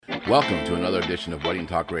Welcome to another edition of Wedding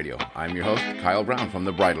Talk Radio. I'm your host, Kyle Brown from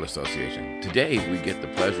the Bridal Association. Today, we get the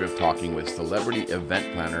pleasure of talking with celebrity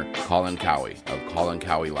event planner Colin Cowie of Colin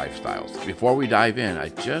Cowie Lifestyles. Before we dive in, I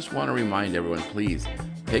just want to remind everyone, please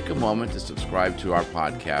take a moment to subscribe to our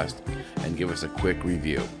podcast and give us a quick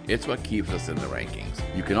review. It's what keeps us in the rankings.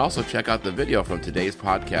 You can also check out the video from today's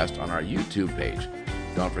podcast on our YouTube page.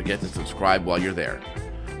 Don't forget to subscribe while you're there.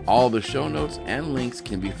 All the show notes and links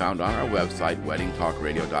can be found on our website,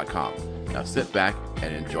 weddingtalkradio.com. Now sit back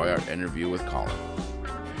and enjoy our interview with Colin.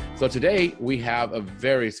 So today we have a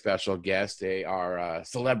very special guest. They are a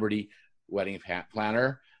celebrity wedding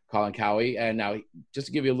planner, Colin Cowie. And now, just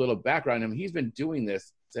to give you a little background on him, he's been doing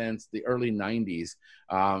this since the early 90s,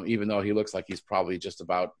 even though he looks like he's probably just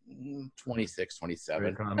about 26,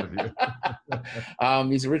 27.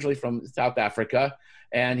 He's originally from South Africa,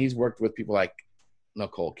 and he's worked with people like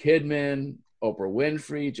Nicole Kidman, Oprah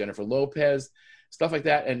Winfrey, Jennifer Lopez, stuff like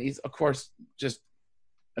that. And he's, of course, just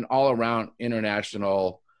an all-around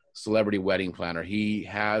international celebrity wedding planner. He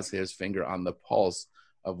has his finger on the pulse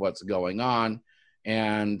of what's going on.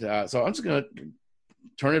 And so I'm just going to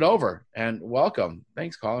turn it over and welcome.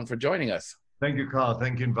 Thanks, Colin, for joining us. Thank you, Carl.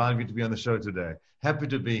 Thank you for inviting me to be on the show today. Happy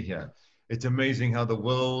to be here. It's amazing how the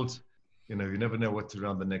world, you never know what's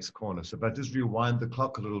around the next corner. So if I just rewind the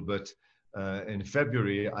clock a little bit, in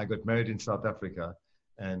February, I got married in South Africa,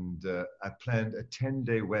 and I planned a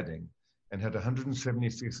 10-day wedding and had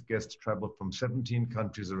 176 guests travel from 17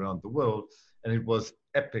 countries around the world. And it was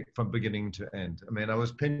epic from beginning to end. I mean, I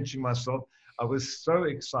was pinching myself. I was so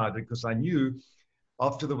excited because I knew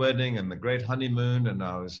after the wedding and the great honeymoon, and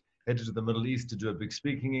I was headed to the Middle East to do a big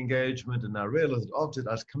speaking engagement. And I realized after it,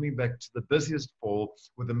 I was coming back to the busiest fall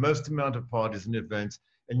with the most amount of parties and events,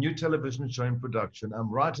 a new television show in production. I'm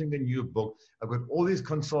writing a new book. I've got all these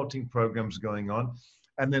consulting programs going on.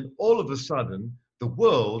 And then all of a sudden, the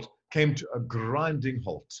world came to a grinding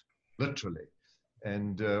halt, literally.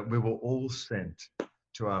 And we were all sent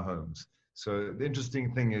to our homes. So the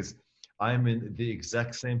interesting thing is, I'm in the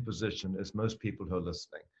exact same position as most people who are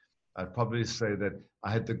listening. I'd probably say that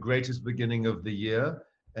I had the greatest beginning of the year,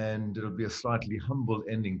 and it'll be a slightly humble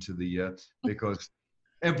ending to the year because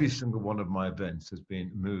every single one of my events has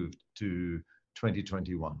been moved to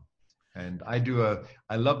 2021. And I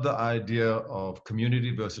love the idea of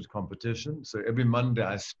community versus competition. So every Monday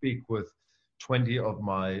I speak with 20 of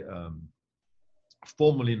my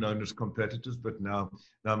formerly known as competitors, but now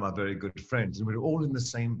my very good friends. And we're all in the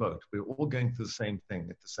same boat. We're all going through the same thing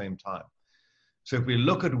at the same time. So if we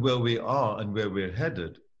look at where we are and where we're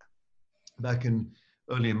headed, back in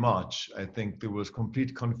early March, I think there was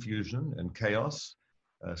complete confusion and chaos.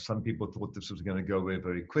 Some people thought this was going to go away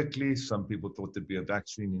very quickly. Some people thought there'd be a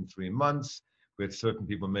vaccine in 3 months. We had certain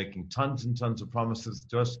people making tons and tons of promises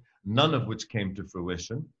to us, none of which came to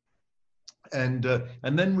fruition. And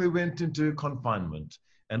then we went into confinement,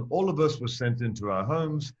 and all of us were sent into our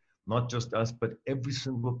homes, not just us, but every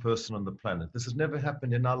single person on the planet. This has never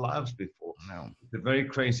happened in our lives before. No. It's a very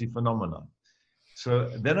crazy phenomenon.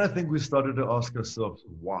 So then I think we started to ask ourselves,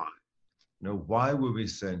 why? Why were we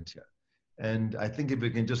sent here? And I think if we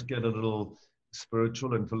can just get a little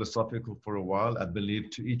spiritual and philosophical for a while, I believe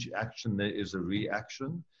to each action there is a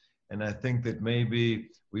reaction. And I think that maybe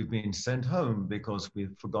we've been sent home because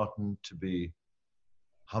we've forgotten to be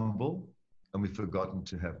humble, and we've forgotten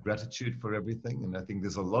to have gratitude for everything. And I think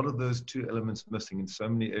there's a lot of those two elements missing in so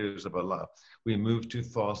many areas of our life. We move too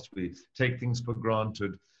fast, we take things for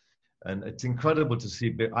granted. And it's incredible to see,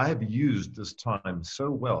 but I have used this time so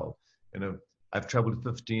well. I've traveled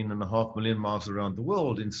 15.5 million miles around the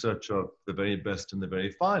world in search of the very best and the very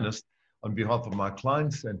finest on behalf of my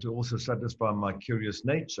clients, and to also satisfy my curious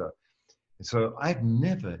nature. So I've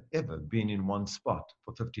never, ever been in one spot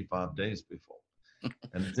for 55 days before.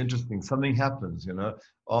 And it's interesting, something happens,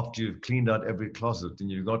 after you've cleaned out every closet and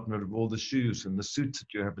you've gotten rid of all the shoes and the suits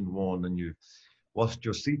that you haven't worn, and you've washed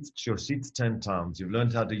your seats 10 times. You've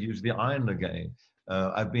learned how to use the iron again.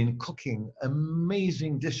 I've been cooking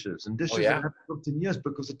amazing dishes, and dishes that I haven't cooked in years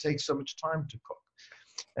because it takes so much time to cook.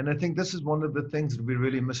 And I think this is one of the things that we're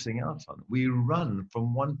really missing out on. We run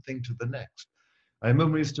from one thing to the next. I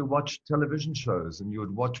remember we used to watch television shows, and you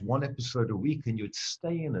would watch one episode a week and you would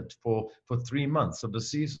stay in it for 3 months of the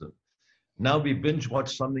season. Now we binge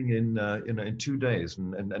watch something in 2 days,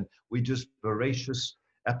 and we just voracious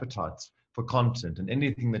appetites for content and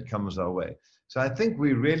anything that comes our way. So I think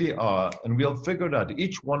we really are, and we'll figure it out.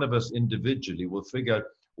 Each one of us individually will figure out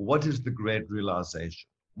what is the great realization?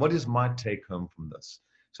 What is my take home from this?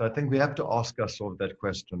 So I think we have to ask ourselves that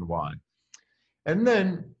question, why? And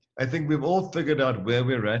then I think we've all figured out where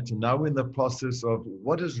we're at, and now we're in the process of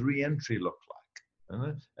what does re-entry look like?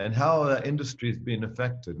 and how our industry is being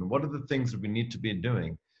affected, and what are the things that we need to be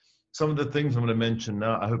doing. Some of the things I'm going to mention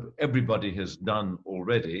now, I hope everybody has done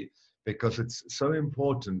already, because it's so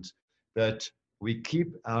important that we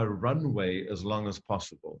keep our runway as long as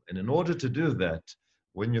possible. And in order to do that,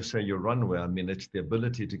 when you say your runway, I mean it's the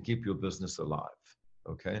ability to keep your business alive.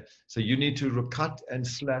 Okay. So you need to cut and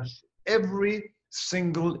slash every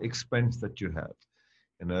single expense that you have.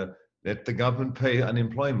 You know, let the government pay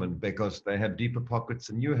unemployment because they have deeper pockets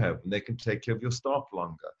than you have, and they can take care of your staff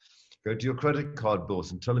longer. Go to your credit card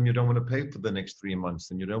bills and tell them you don't want to pay for the next 3 months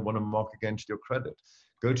and you don't want to mark against your credit.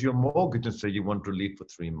 Go to your mortgage and say you want relief for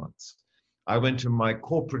 3 months. I went to my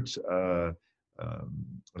corporate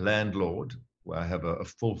landlord, where I have a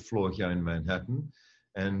full floor here in Manhattan,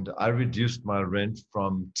 and I reduced my rent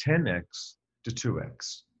from 10x to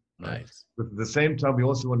 2x. Right? Nice. But at the same time, we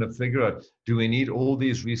also want to figure out, do we need all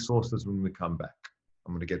these resources when we come back?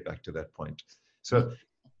 I'm going to get back to that point. So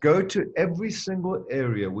go to every single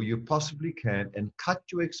area where you possibly can and cut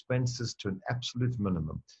your expenses to an absolute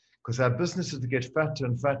minimum. Because our business is to get fatter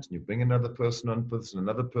and fatter. You bring another person on for this and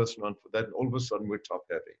another person on for that, and all of a sudden we're top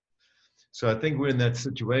heavy. So I think we're in that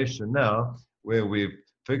situation now where we've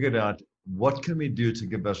figured out what can we do to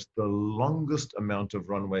give us the longest amount of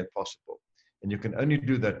runway possible. And you can only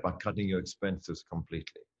do that by cutting your expenses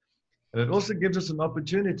completely. And it also gives us an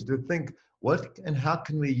opportunity to think, what and how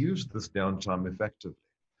can we use this downtime effectively?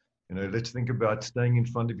 You know, let's think about staying in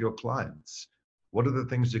front of your clients. What are the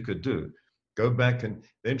things you could do? Go back, and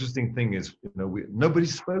the interesting thing is, you know, nobody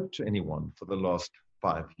spoke to anyone for the last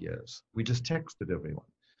 5 years. We just texted everyone.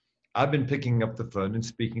 I've been picking up the phone and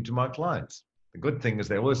speaking to my clients. The good thing is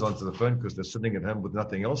they always answer the phone because they're sitting at home with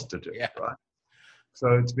nothing else to do, right?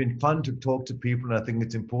 So it's been fun to talk to people, and I think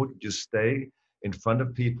it's important to stay in front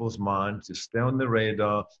of people's minds, to stay on the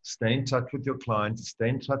radar, stay in touch with your clients, stay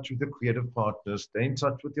in touch with your creative partners, stay in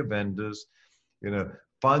touch with your vendors, you know,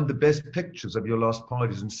 find the best pictures of your last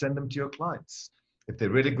parties and send them to your clients. If they're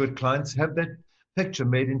really good clients, have that picture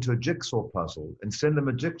made into a jigsaw puzzle and send them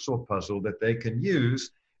a jigsaw puzzle that they can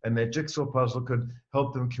use, and that jigsaw puzzle could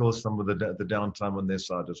help them kill some of the downtime on their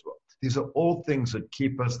side as well. These are all things that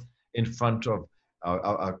keep us in front of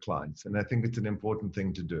our clients, and I think it's an important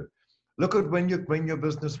thing to do. Look at when you bring your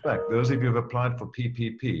business back. Those of you who have applied for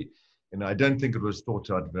PPP, you know, I don't think it was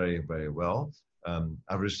thought out very, very well.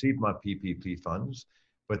 I've received my PPP funds,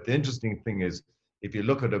 but the interesting thing is, if you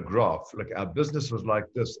look at a graph, like our business was like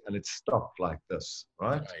this and it stopped like this,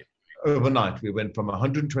 right? Overnight, we went from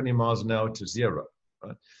 120 miles an hour to 0,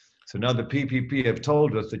 right? So now the PPP have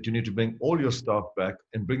told us that you need to bring all your staff back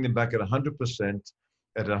and bring them back at 100%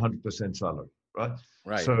 at 100% salary, right?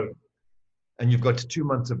 Right. So, and you've got 2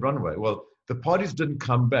 months of runway. Well, the parties didn't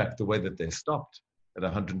come back the way that they stopped at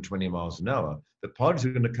 120 miles an hour. The parties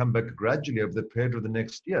are going to come back gradually over the period of the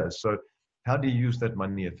next year. So how do you use that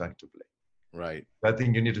money effectively? Right. I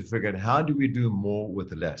think you need to figure out, how do we do more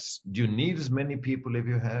with less? Do you need as many people if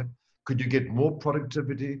you have? Could you get more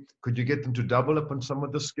productivity? Could you get them to double up on some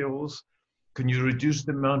of the skills? Can you reduce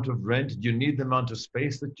the amount of rent? Do you need the amount of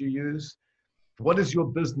space that you use? What does your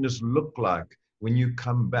business look like when you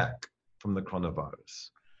come back from the coronavirus?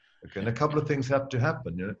 Okay, and a couple of things have to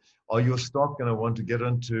happen. You know, are your staff going to want to get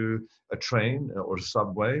onto a train or a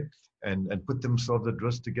subway and put themselves at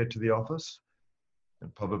risk to get to the office?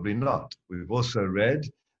 And probably not. We've also read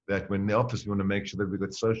that when in the office, we want to make sure that we've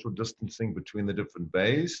got social distancing between the different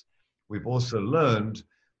bays. We've also learned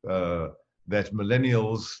that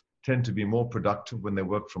millennials tend to be more productive when they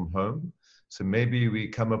work from home. So maybe we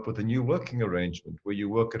come up with a new working arrangement where you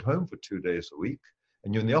work at home for 2 days a week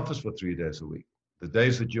and you're in the office for 3 days a week. The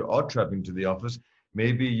days that you are traveling to the office,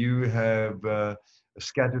 maybe you have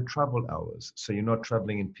scattered travel hours, so you're not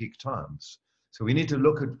traveling in peak times. So we need to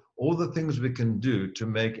look at all the things we can do to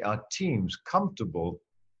make our teams comfortable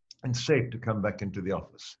and safe to come back into the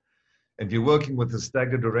office. And if you're working with a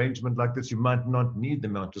staggered arrangement like this, you might not need the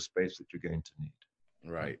amount of space that you're going to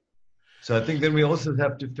need. Right. So I think then we also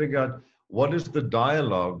have to figure out, what is the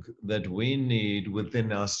dialogue that we need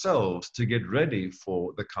within ourselves to get ready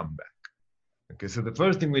for the comeback? Okay, so the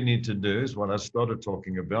first thing we need to do is what I started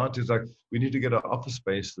talking about, is like we need to get our office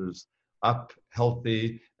spaces up,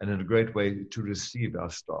 healthy, and in a great way to receive our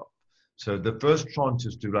staff. So the first tranche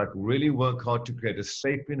is to like really work hard to create a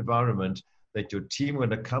safe environment that your team are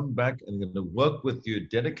going to come back and going to work with you,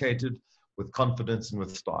 dedicated, with confidence and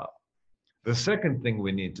with style. The second thing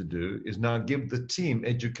we need to do is now give the team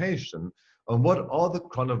education on what are the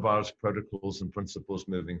coronavirus protocols and principles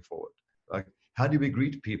moving forward. Like, how do we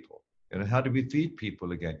greet people? And how do we feed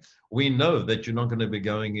people again? We know that you're not going to be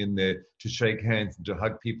going in there to shake hands and to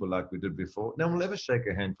hug people like we did before. No one will ever shake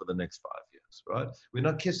a hand for the next 5 years. Christmas, right? We're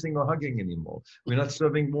not kissing or hugging anymore. We're not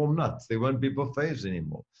serving warm nuts. There won't be buffets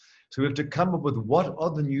anymore. So we have to come up with what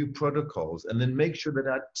are the new protocols and then make sure that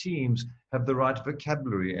our teams have the right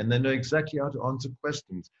vocabulary and they know exactly how to answer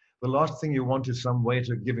questions. The last thing you want is some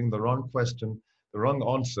waiter giving the wrong question, the wrong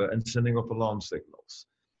answer, and sending off alarm signals.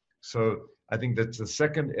 So I think that's the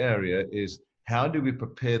second area is how do we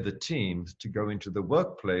prepare the teams to go into the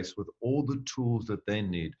workplace with all the tools that they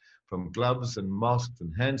need, from gloves and masks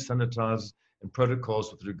and hand sanitizers and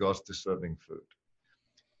protocols with regards to serving food.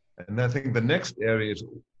 And I think the next area is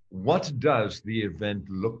what does the event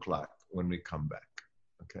look like when we come back?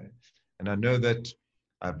 Okay. And I know that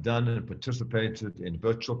I've done and participated in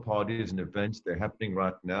virtual parties and events. They're happening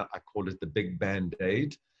right now. I call it the big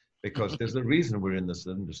band-aid because there's a reason we're in this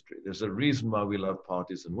industry. There's a reason why we love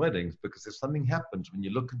parties and weddings, because there's something happens when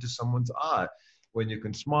you look into someone's eye, when you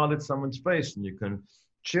can smile at someone's face and you can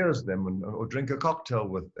cheers them or drink a cocktail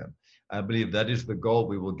with them. I believe that is the goal.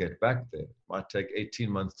 We will get back there. It might take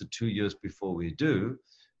 18 months to 2 years before we do,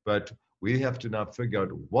 but we have to now figure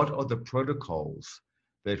out what are the protocols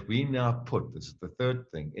that we now put, this is the third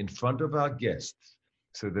thing, in front of our guests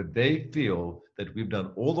so that they feel that we've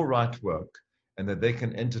done all the right work and that they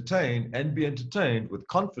can entertain and be entertained with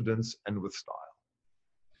confidence and with style.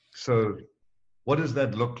 So what does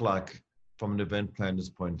that look like from an event planner's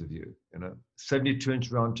point of view?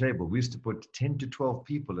 72-inch round table. We used to put 10 to 12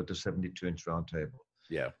 people at a 72-inch round table.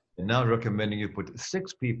 Yeah. And now recommending you put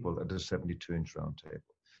 6 people at a 72-inch round table.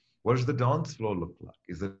 What does the dance floor look like?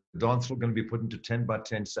 Is the dance floor going to be put into 10 by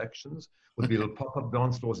 10 sections? Will there be little pop-up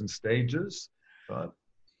dance floors and stages? Right?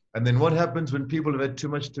 And then what happens when people have had too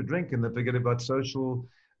much to drink and they forget about social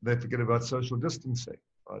distancing?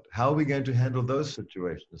 Right? How are we going to handle those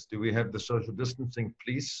situations? Do we have the social distancing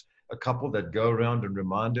police, a couple that go around and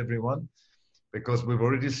remind everyone? Because we've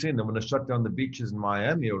already seen them want to shut down the beaches in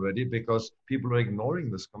Miami already because people are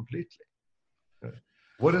ignoring this completely.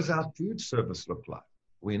 What does our food service look like?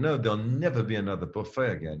 We know there'll never be another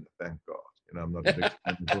buffet again, thank God. I'm not a big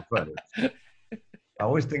fan of buffets. I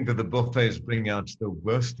always think that the buffets bring out the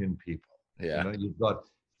worst in people. Yeah. You've got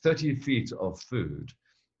 30 feet of food,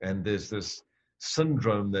 and there's this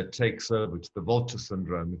syndrome that takes over. It's the vulture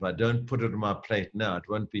syndrome. If I don't put it on my plate now, it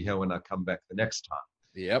won't be here when I come back the next time.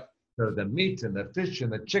 Yep. So the meat and the fish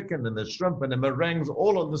and the chicken and the shrimp and the meringues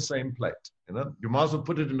all on the same plate. You might as well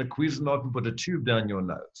put it in a Cuisinart and put a tube down your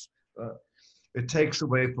nose. It takes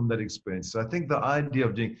away from that experience. So I think the idea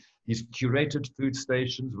of doing these curated food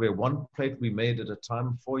stations where one plate we made at a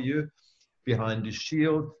time for you behind a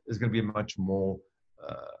shield is going to be much more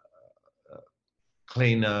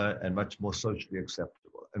cleaner and much more socially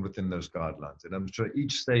acceptable and within those guidelines. And I'm sure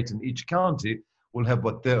each state and each county will have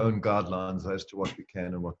what their own guidelines as to what we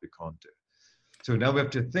can and what we can't do. So now we have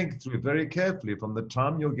to think through very carefully from the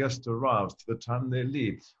time your guest arrives to the time they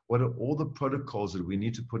leave, what are all the protocols that we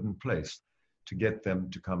need to put in place to get them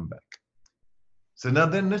to come back. So now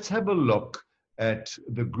then let's have a look at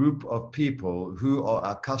the group of people who are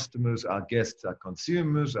our customers, our guests, our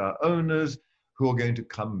consumers, our owners, who are going to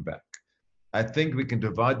come back. I think we can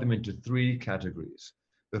divide them into 3 categories.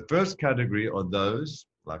 The first category are those,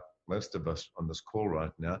 like most of us on this call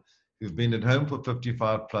right now, who've been at home for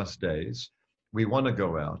 55 plus days. We want to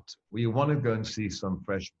go out. We want to go and see some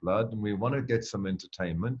fresh blood, and we want to get some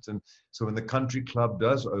entertainment. And so when the country club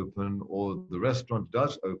does open or the restaurant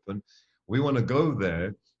does open, we want to go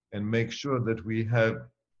there and make sure that we have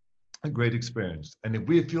a great experience. And if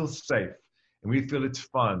we feel safe and we feel it's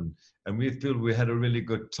fun and we feel we had a really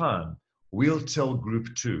good time, we'll tell group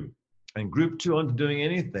 2. And group 2 aren't doing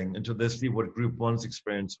anything until they see what group 1's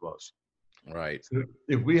experience was. Right. So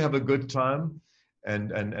if we have a good time,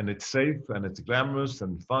 and it's safe and it's glamorous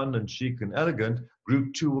and fun and chic and elegant,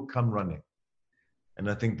 group 2 will come running. And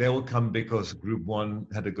I think they will come because group 1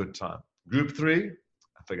 had a good time. Group 3,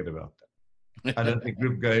 I forget about that. I don't think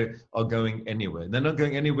group are going anywhere. They're not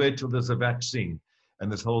going anywhere till there's a vaccine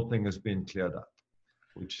and this whole thing has been cleared up,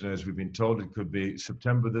 which, as we've been told, it could be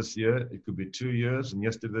September this year, it could be 2 years, and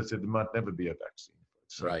yesterday they said there might never be a vaccine.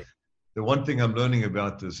 So right. The one thing I'm learning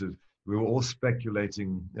about this is we were all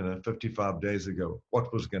speculating, 55 days ago,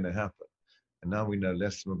 what was going to happen. And now we know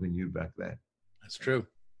less than what we knew back then. That's true.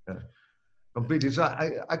 Yeah. Completely. So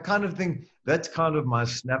I kind of think that's kind of my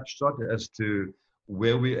snapshot as to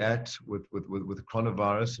where we're at with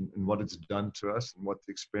coronavirus and what it's done to us and what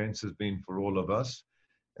the experience has been for all of us.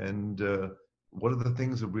 And what are the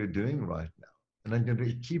things that we're doing right now? And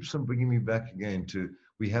it keeps on bringing me back again to,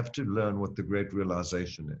 we have to learn what the great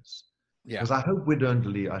realization is. Yeah. Because I hope we don't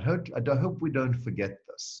leave. I hope we don't forget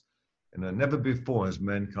this. Never before has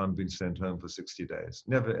mankind been sent home for 60 days.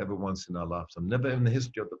 Never, ever once in our lifetime. Never in the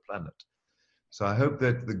history of the planet. So I hope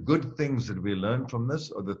that the good things that we learn from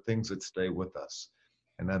this are the things that stay with us.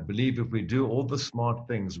 And I believe if we do all the smart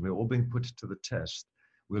things, we're all being put to the test,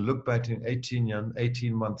 we'll look back in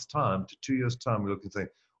 18 months' time to 2 years' time, we'll look and say,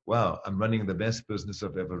 wow, I'm running the best business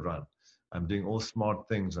I've ever run. I'm doing all smart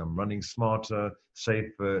things. I'm running smarter,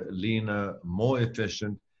 safer, leaner, more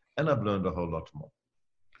efficient, and I've learned a whole lot more.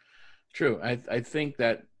 True. I think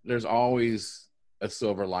that there's always a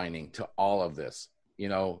silver lining to all of this, you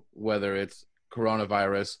know, whether it's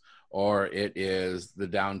coronavirus or it is the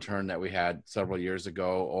downturn that we had several years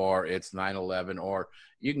ago, or it's 9/11, or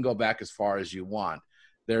you can go back as far as you want.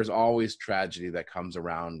 There's always tragedy that comes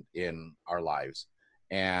around in our lives.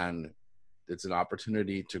 And it's an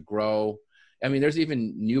opportunity to grow. I mean, there's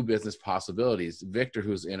even new business possibilities. Victor,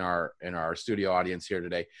 who's in our studio audience here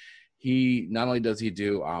today, he not only does he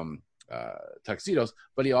do tuxedos,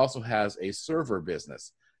 but he also has a server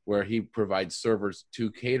business where he provides servers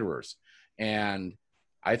to caterers. And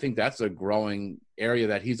I think that's a growing area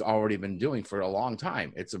that he's already been doing for a long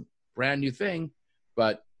time. It's a brand new thing,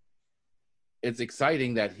 but it's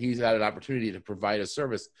exciting that he's had an opportunity to provide a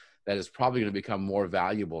service that is probably going to become more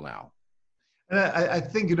valuable now. And I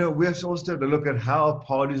think, you know, we also have to look at how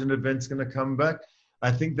parties and events going to come back.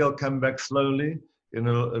 I think they'll come back slowly. You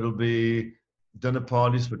know, it'll be dinner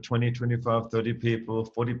parties for 20, 25, 30 people,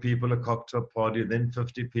 40 people, a cocktail party, then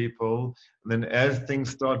 50 people. And then as things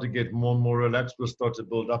start to get more and more relaxed, we'll start to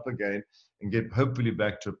build up again and get hopefully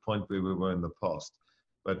back to a point where we were in the past.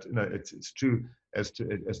 But, you know, it's true as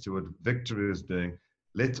to what Victor is doing.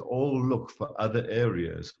 Let's all look for other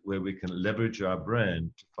areas where we can leverage our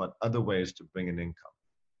brand to find other ways to bring in income.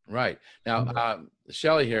 Right. Now,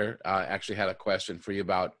 Shelly here actually had a question for you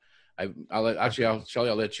about, Shelly,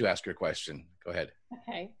 I'll let you ask your question. Go ahead.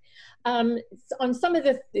 Okay. On some of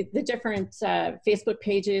the different Facebook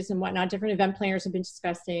pages and whatnot, different event planners have been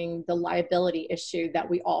discussing the liability issue that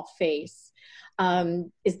we all face.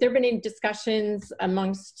 Is there been any discussions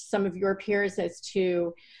amongst some of your peers as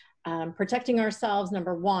to protecting ourselves,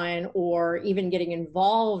 number one, or even getting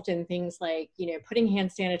involved in things like, you know, putting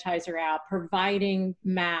hand sanitizer out, providing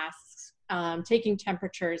masks, taking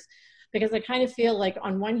temperatures? Because I kind of feel like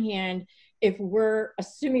on one hand, if we're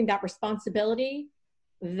assuming that responsibility,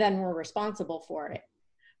 then we're responsible for it.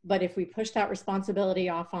 But if we push that responsibility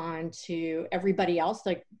off on to everybody else,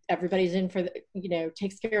 like everybody's in for, you know,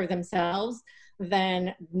 takes care of themselves,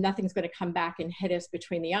 then nothing's going to come back and hit us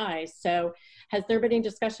between the eyes. So has there been any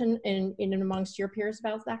discussion in and amongst your peers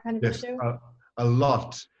about that kind of issue? A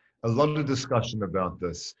lot of discussion about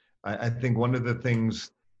this. I think one of the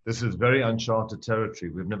things, this is very uncharted territory.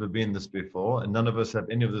 We've never been this before, and none of us have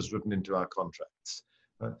any of this written into our contracts.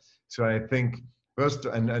 So I think first,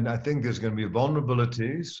 and I think there's going to be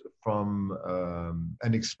vulnerabilities from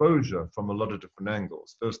and exposure from a lot of different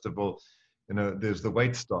angles. First of all, you know, there's the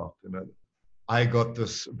wait staff. You know, I got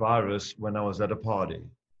this virus when I was at a party,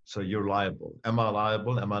 so you're liable. Am I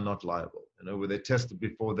liable? Am I not liable? You know, were they tested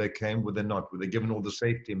before they came? Were they not? Were they given all the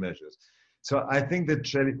safety measures? So I think that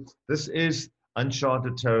this is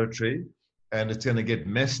uncharted territory, and it's going to get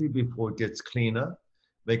messy before it gets cleaner,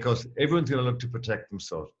 because everyone's going to look to protect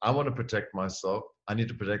themselves. I want to protect myself. I need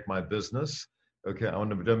to protect my business. Okay, I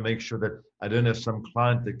want to make sure that I don't have some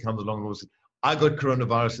client that comes along and says, I got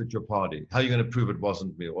coronavirus at your party. How are you going to prove it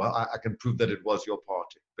wasn't me? Well, I can prove that it was your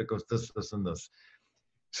party because this, and this.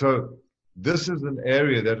 So this is an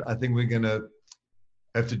area that I think we're going to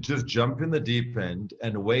have to just jump in the deep end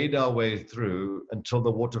and wade our way through until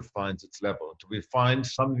the water finds its level, until we find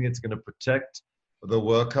something that's going to protect the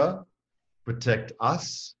worker, protect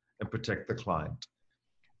us, and protect the client.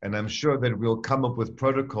 And I'm sure that we'll come up with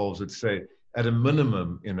protocols that say, at a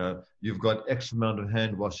minimum, you know, you've got X amount of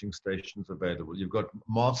hand washing stations available. You've got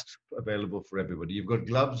masks available for everybody. You've got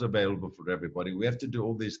gloves available for everybody. We have to do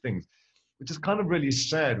all these things, which is kind of really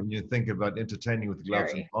sad when you think about entertaining with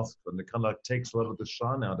gloves and masks, and it kind of like takes a lot of the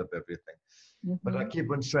shine out of everything. Mm-hmm. But I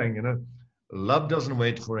keep on saying, you know, love doesn't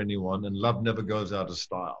wait for anyone, and love never goes out of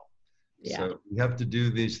style. Yeah. So we have to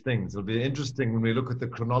do these things. It'll be interesting when we look at the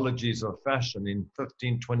chronologies of fashion in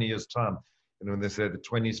 15, 20 years' time. You know, when they say the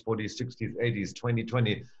 20s, 40s, 60s, 80s,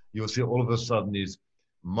 2020, you'll see all of a sudden these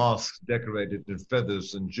masks decorated in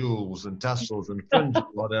feathers and jewels and tassels and fringe,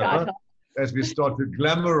 whatever, as we start to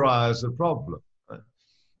glamorize the problem.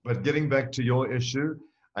 But getting back to your issue,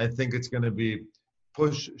 I think it's going to be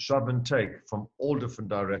push, shove, and take from all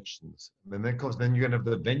different directions. And then, of course, then you're going to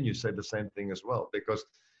have the venue say the same thing as well, because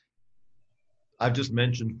I've just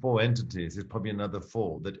mentioned 4 entities. There's probably another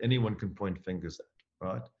 4 that anyone can point fingers at,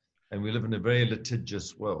 right? And we live in a very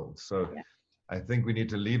litigious world. So I think we need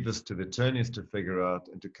to leave this to the attorneys to figure out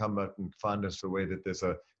and to come out and find us a way that there's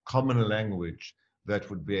a common language that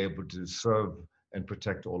would be able to serve and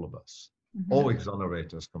protect all of us, or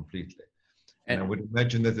exonerate us completely. And I would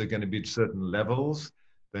imagine that there are going to be certain levels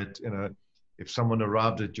that, if someone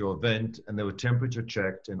arrived at your event and they were temperature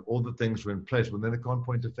checked and all the things were in place, well, then they can't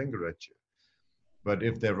point a finger at you. But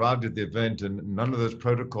if they arrived at the event and none of those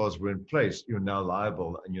protocols were in place, you're now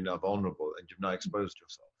liable and you're now vulnerable and you've now exposed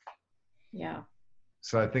yourself. Yeah.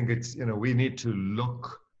 So I think it's, we need to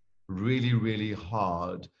look really, really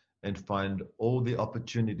hard and find all the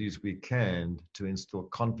opportunities we can to install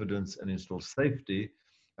confidence and install safety,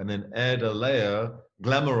 and then add a layer,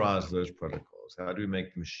 glamorize those protocols. How do we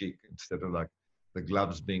make them chic instead of like the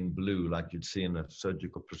gloves being blue like you'd see in a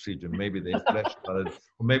surgical procedure? Maybe they're flesh colored,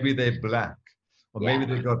 or maybe they're black, or maybe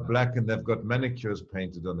they got black and they've got manicures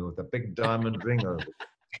painted on them with a big diamond ring over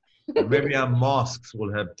it. Or maybe our masks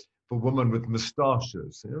will have for women with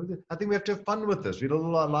moustaches. I think we have to have fun with this. We're a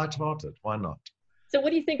little lighthearted. Why not? So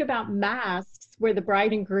what do you think about masks where the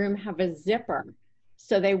bride and groom have a zipper?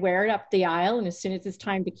 So they wear it up the aisle, and as soon as it's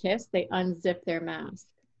time to kiss, they unzip their mask.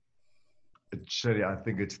 Shirley, I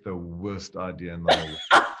think it's the worst idea in the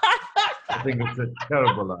whole. I think it's a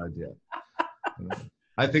terrible idea.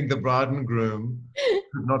 I think the bride and groom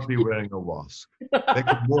should not be wearing a mask. They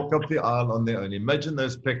could walk up the aisle on their own. Imagine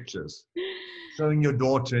those pictures showing your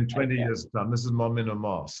daughter in 20 years' time. This is mom in a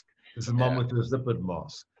mask. This is mom with a zippered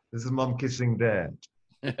mask. This is mom kissing dad.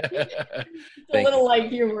 It's a little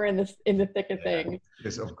light humor in the thick of things.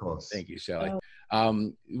 Yes, of course. Thank you, Shelley.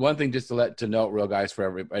 One thing just to note, real guys, for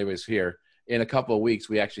everybody who's here, in a couple of weeks,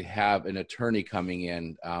 we actually have an attorney coming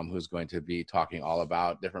in who's going to be talking all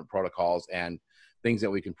about different protocols and things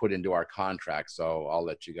that we can put into our contract. So I'll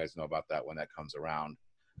let you guys know about that when that comes around.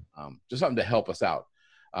 Just something to help us out.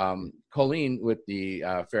 Colleen with the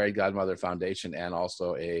Fairy Godmother Foundation and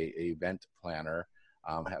also a event planner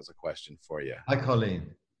has a question for you. Hi,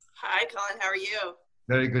 Colleen. Hi, Colin. How are you?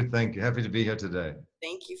 Very good, thank you. Happy to be here today.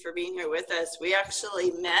 Thank you for being here with us. We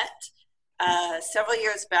actually met several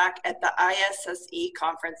years back at the ISSE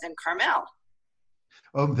conference in Carmel.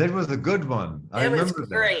 Oh, that was a good one. I remember was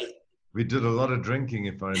great. That. We did a lot of drinking,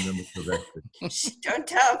 if I remember correctly. Don't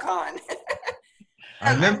tell, Colin.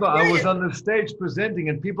 I remember I was on the stage presenting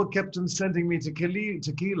and people kept on sending me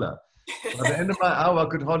tequila. By the end of my hour, I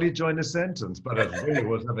could hardly join a sentence, but I really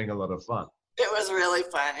was having a lot of fun. It was really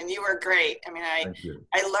fun, and you were great. I mean, I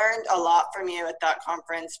learned a lot from you at that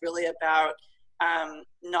conference, really about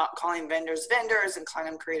not calling vendors and calling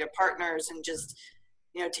them creative partners, and just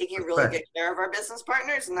taking really good care of our business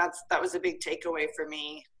partners. And that was a big takeaway for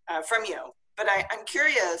me from you. But I'm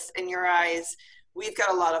curious, in your eyes, we've got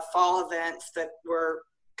a lot of fall events that were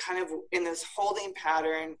kind of in this holding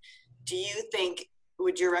pattern. Do you think,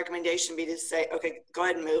 would your recommendation be to say, okay, go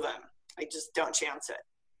ahead and move them? Like, just don't chance it.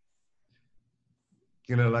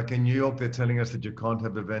 Like in New York, they're telling us that you can't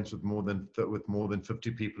have events with more than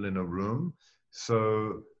 50 people in a room.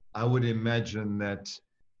 So I would imagine that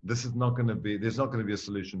there's not going to be a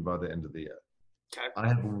solution by the end of the year. Okay. I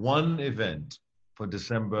have one event for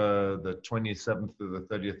December, the 27th to the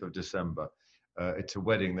 30th of December. It's a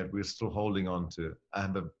wedding that we're still holding on to. I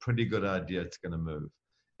have a pretty good idea it's going to move.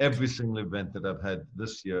 Every single event that I've had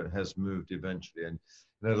this year has moved eventually. And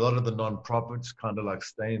a lot of the nonprofits kind of like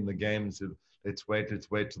stay in the game and say, let's wait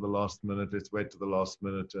to the last minute.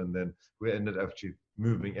 And then we ended up actually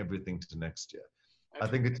moving everything to next year. I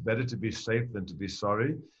think it's better to be safe than to be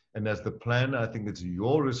sorry. And as the planner, I think it's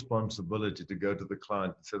your responsibility to go to the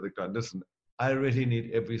client and say to the client, listen, I really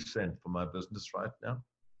need every cent for my business right now.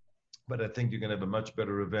 But I think you're going to have a much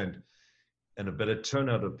better event and a better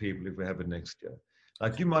turnout of people if we have it next year.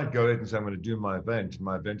 Like you might go ahead and say, I'm going to do my event.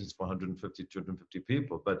 My event is for 150, 250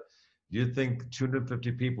 people. But do you think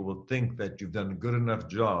 250 people will think that you've done a good enough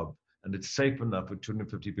job and it's safe enough for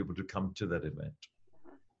 250 people to come to that event?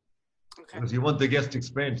 Okay. Because you want the guest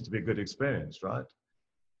experience to be a good experience, right?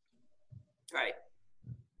 Right.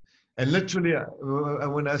 And literally,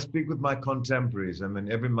 when I speak with my contemporaries, I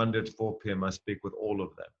mean, every Monday at 4 p.m., I speak with all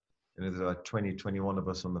of them. And there's like 20, 21 of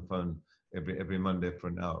us on the phone every Monday for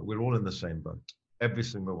an hour. We're all in the same boat, every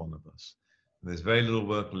single one of us. And there's very little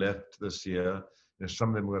work left this year. There's some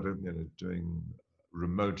of them were doing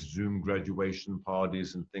remote Zoom graduation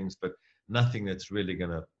parties and things, but nothing that's really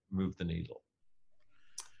going to move the needle.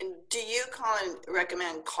 And do you, Colin,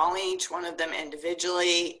 recommend calling each one of them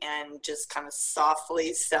individually and just kind of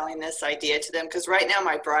softly selling this idea to them? Because right now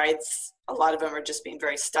my brides, a lot of them are just being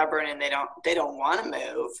very stubborn and they don't want to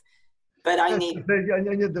move. But I need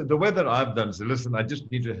the way that I've done is, listen, I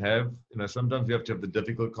just need to have, sometimes you have to have the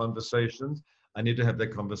difficult conversations. I need to have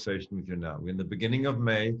that conversation with you now. We're in the beginning of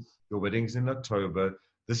May. Your wedding's in October.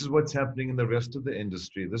 This is what's happening in the rest of the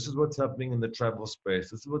industry. This is what's happening in the travel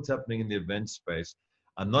space. This is what's happening in the event space.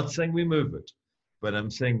 I'm not saying we move it, but I'm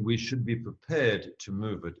saying we should be prepared to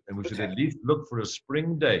move it, and we should at least look for a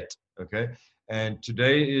spring date. Okay. And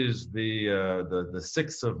today is the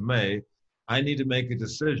 6th of May. I need to make a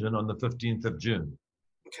decision on the 15th of June.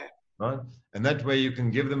 Okay. Right? And that way you can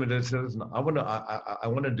give them a decision. I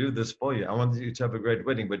want to do this for you. I want you to have a great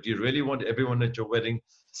wedding, but do you really want everyone at your wedding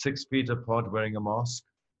 6 feet apart wearing a mask?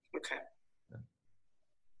 Okay. Yeah.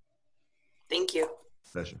 Thank you.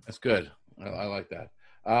 Pleasure. That's good. I like that.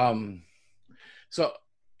 So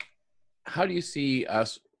how do you see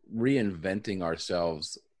us reinventing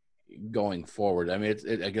ourselves going forward? I mean,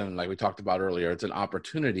 again, like we talked about earlier, it's an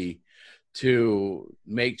opportunity to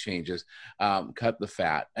make changes, cut the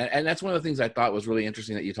fat. And that's one of the things I thought was really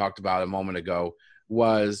interesting that you talked about a moment ago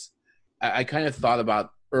was I kind of thought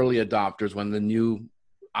about early adopters when the new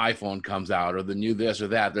iPhone comes out or the new this or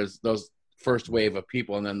that. There's those first wave of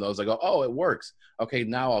people, and then those that go, oh, it works. Okay,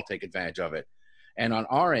 now I'll take advantage of it. And on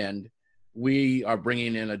our end, we are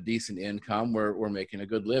bringing in a decent income. We're making a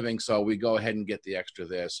good living. So we go ahead and get the extra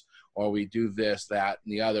this, or we do this, that,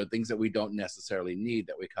 and the other things that we don't necessarily need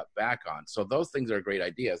that we cut back on. So those things are great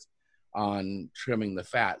ideas on trimming the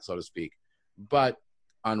fat, so to speak. But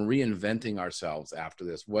on reinventing ourselves after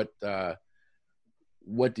this, what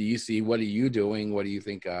do you see? What are you doing? What do you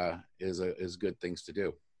think is good things to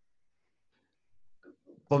do?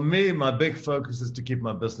 For me, my big focus is to keep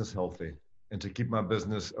my business healthy and to keep my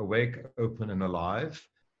business awake, open, and alive,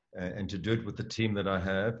 and to do it with the team that I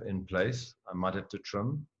have in place. I might have to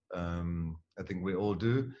trim. I think we all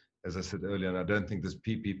do. As I said earlier, and I don't think this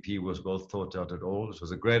PPP was well thought out at all. This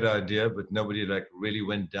was a great idea, but nobody really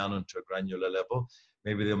went down onto a granular level.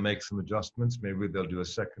 Maybe they'll make some adjustments. Maybe they'll do a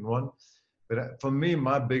second one. But for me,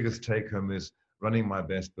 my biggest take home is running my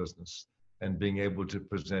best business and being able to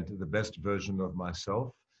present the best version of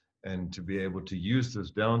myself, and to be able to use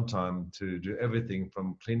this downtime to do everything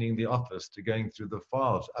from cleaning the office to going through the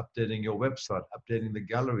files, updating your website, updating the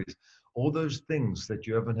galleries, all those things that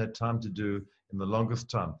you haven't had time to do in the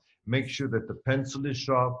longest time. Make sure that the pencil is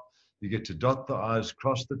sharp, you get to dot the I's,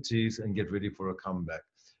 cross the T's, and get ready for a comeback.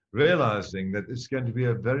 Realizing that it's going to be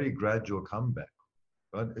a very gradual comeback,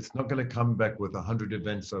 right? It's not going to come back with 100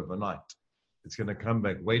 events overnight. It's going to come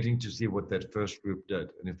back waiting to see what that first group did.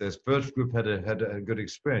 And if that first group had a good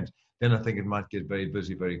experience, then I think it might get very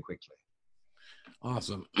busy very quickly.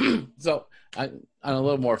 Awesome. So on a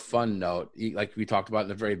little more fun note, like we talked about in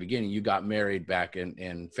the very beginning, you got married back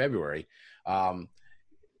in February.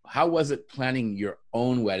 How was it planning your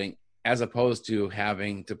own wedding as opposed to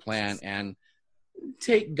having to plan and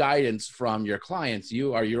take guidance from your clients?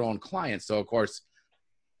 You are your own client. So of course,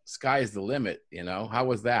 sky's the limit, you know. How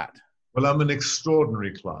was that? Well, I'm an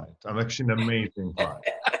extraordinary client. I'm actually an amazing client.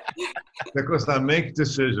 Because I make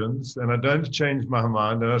decisions and I don't change my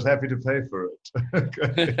mind, and I was happy to pay for it.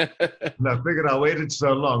 Okay. And I figured I waited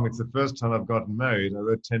so long. It's the first time I've gotten married. I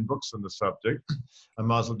wrote 10 books on the subject. I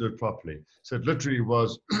might as well do it properly. So it literally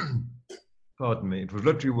was, pardon me, it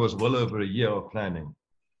literally was well over a year of planning.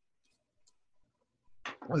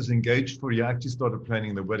 I was engaged for a year. I actually started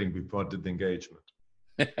planning the wedding before I did the engagement.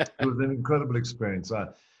 It was an incredible experience.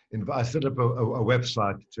 I set up a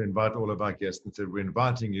website to invite all of our guests and said, we're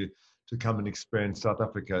inviting you to come and experience South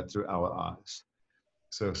Africa through our eyes.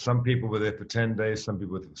 So some people were there for 10 days, some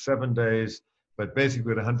people were there for 7 days, but basically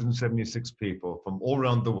we had 176 people from all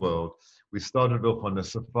around the world. We started off on a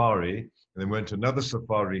safari and then went to another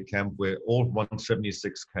safari camp where all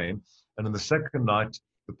 176 came. And on the second night,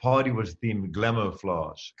 the party was themed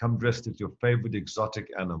Glamourflage. Come dressed as your favorite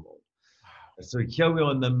exotic animal. So here we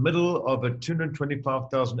are in the middle of a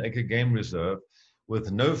 225,000 acre game reserve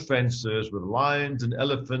with no fences, with lions and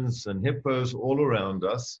elephants and hippos all around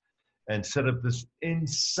us, and set up this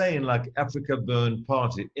insane, like Africa Burn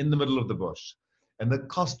party in the middle of the bush. And the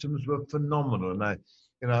costumes were phenomenal.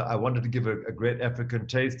 And I wanted to give a great African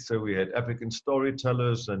taste. So we had African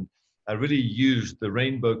storytellers, and I really used the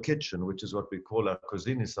rainbow kitchen, which is what we call our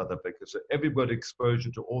cuisine in South Africa. So everybody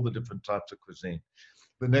exposure to all the different types of cuisine.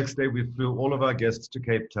 The next day, we flew all of our guests to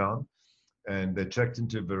Cape Town, and they checked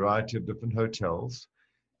into a variety of different hotels.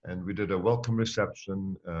 And we did a welcome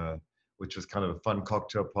reception, which was kind of a fun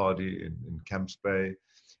cocktail party in Camps Bay.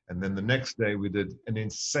 And then the next day, we did an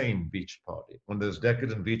insane beach party, one of those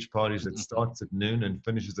decadent beach parties that starts at noon and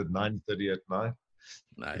finishes at 9:30 at night.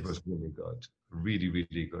 Nice. It was really good. Really,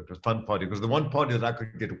 really good. It was a fun party. It was the one party that I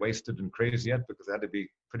could get wasted and crazy at because I had to be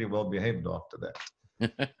pretty well behaved after that.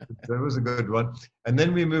 So it was a good one. And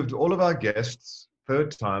then we moved all of our guests, third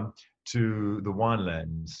time, to the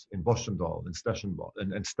winelands in Boschendal, in Steschenbach,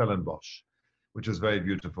 and Stellenbosch, which was very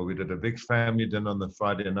beautiful. We did a big family dinner on the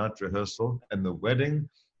Friday night rehearsal, and the wedding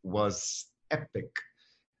was epic.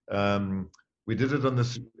 We did it on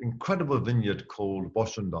this incredible vineyard called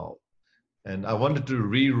Boschendal. And I wanted to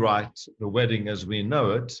rewrite the wedding as we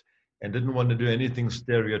know it and didn't want to do anything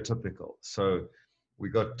stereotypical. So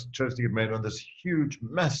we chose to get married on this huge,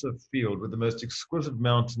 massive field with the most exquisite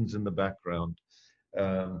mountains in the background.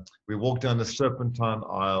 We walked down the Serpentine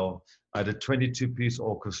Aisle. I had a 22-piece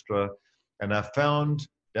orchestra. And I found,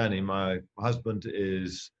 Danny, my husband,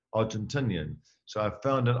 is Argentinian. So I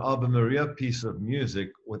found an Ave Maria piece of music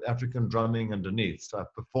with African drumming underneath. So I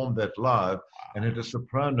performed that live and had a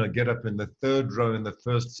soprano get up in the third row in the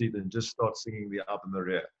first seat and just start singing the Ave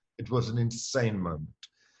Maria. It was an insane moment.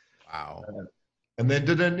 Wow. And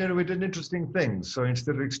then we did interesting things. So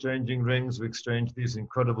instead of exchanging rings, we exchanged these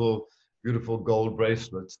incredible, beautiful gold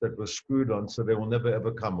bracelets that were screwed on so they will never,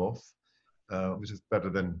 ever come off, which is better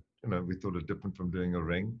than, we thought it different from doing a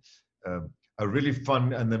ring. A really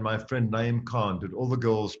fun, and then my friend Naeem Khan did all the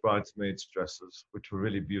girls' bridesmaids' dresses, which were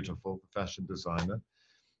really beautiful, the fashion designer.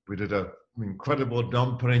 We did an incredible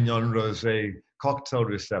Dom Perignon Rosé cocktail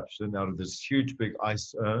reception out of this huge big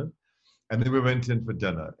ice urn. And then we went in for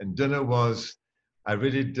dinner. And dinner was, I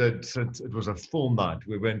really did, since it was a full night.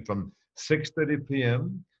 We went from 6:30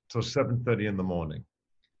 p.m. till 7:30 in the morning.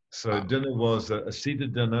 So dinner was a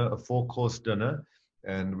seated dinner, a 4-course dinner.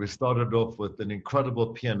 And we started off with an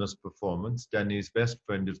incredible pianist performance. Danny's best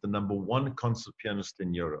friend is the #1 concert pianist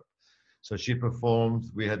in Europe. So she performed.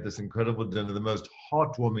 We had this incredible dinner, the most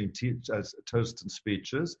heartwarming toast and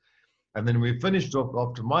speeches. And then we finished off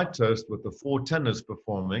after my toast with the 4 tenors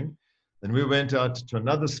performing. Then we went out to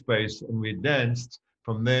another space and we danced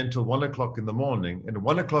from there until 1 o'clock in the morning. And at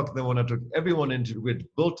 1 o'clock in the morning, I took everyone into, we'd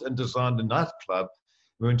built and designed a nightclub.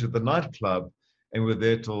 We went to the nightclub and we were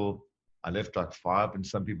there till, I left like 5 and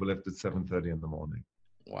some people left at 7:30 in the morning.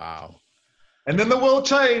 Wow. And then the world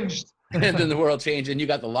changed. And then the world changed and you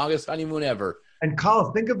got the longest honeymoon ever. And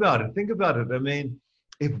Carl, think about it. I mean,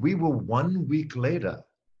 if we were 1 week later,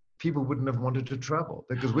 people wouldn't have wanted to travel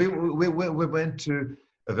because we went to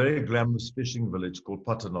a very glamorous fishing village called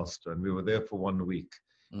Paternoster, and we were there for 1 week.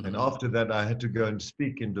 Mm-hmm. And after that, I had to go and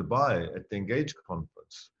speak in Dubai at the Engage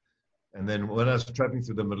conference. And then when I was traveling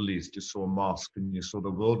through the Middle East, you saw a mosque and you saw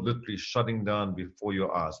the world literally shutting down before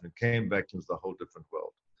your eyes. And it came back to a whole different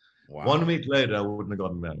world. Wow. 1 week later, I wouldn't have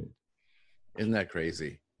gotten married. Isn't that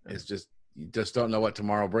crazy? It's just, you just don't know what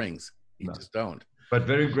tomorrow brings. You just don't. But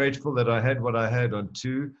very grateful that I had what I had on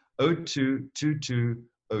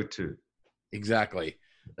 2/02/22/02. Exactly.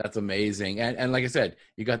 That's amazing. And like I said,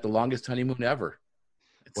 you got the longest honeymoon ever.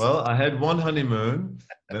 Well, I had 1 honeymoon,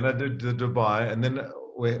 then I did the Dubai, and then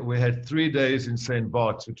we had 3 days in St.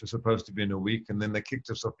 Bart's, which was supposed to be in a week, and then they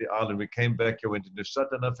kicked us off the island. We came back, I went into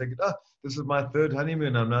shut, and I figured, this is my 3rd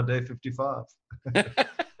honeymoon. I'm now day 55.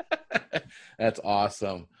 That's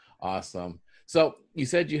awesome. Awesome. So you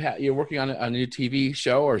said you're working on a new TV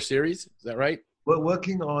show or series. Is that right? We're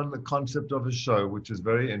working on the concept of a show, which is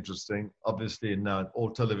very interesting. Obviously, now all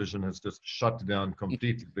television has just shut down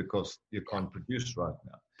completely because you can't produce right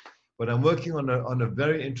now. But I'm working on a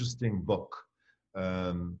very interesting book,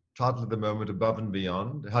 titled at the moment, Above and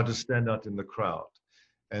Beyond, How to Stand Out in the Crowd.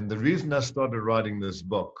 And the reason I started writing this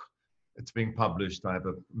book, it's being published, I have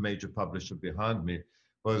a major publisher behind me,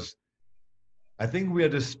 was I think we're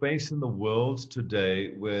at a space in the world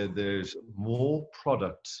today where there's more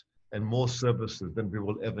products and more services than we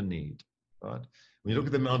will ever need, right? When you look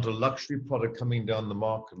at the amount of luxury product coming down the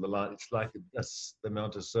market, it's like that's the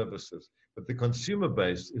amount of services. But the consumer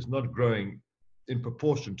base is not growing in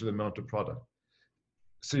proportion to the amount of product.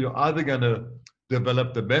 So you're either going to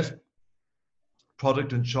develop the best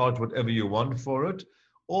product and charge whatever you want for it,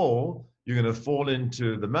 or you're going to fall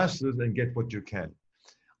into the masses and get what you can.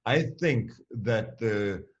 I think that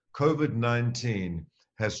the COVID-19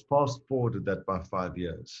 has fast-forwarded that by 5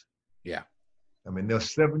 years. Yeah. I mean, there are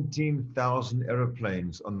 17,000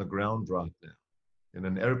 airplanes on the ground right now. And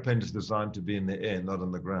an airplane is designed to be in the air, not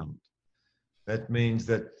on the ground. That means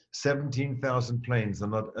that 17,000 planes are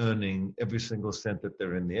not earning every single cent that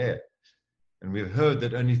they're in the air. And we've heard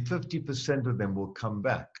that only 50% of them will come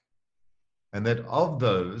back. And that of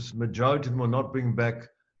those, majority of them will not bring back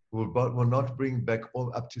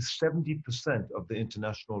all up to 70% of the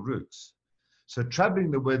international routes. So traveling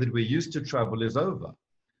the way that we used to travel is over.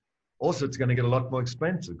 Also, it's going to get a lot more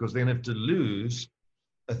expensive because they're going to have to lose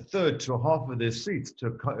a third to a half of their seats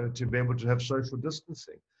to be able to have social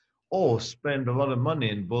distancing, or spend a lot of money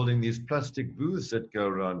in building these plastic booths that go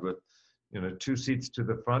around with, 2 seats to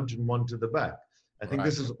the front and 1 to the back. I think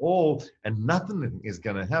this is all, and nothing is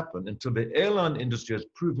going to happen until the airline industry has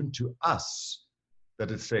proven to us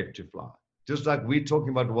that it's safe to fly. Just like we're talking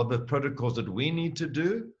about what the protocols that we need to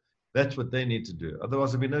do, that's what they need to do.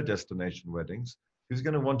 Otherwise, there'll be no destination weddings. Who's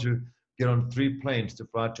going to want to get on 3 planes to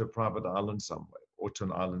fly to a private island somewhere, or to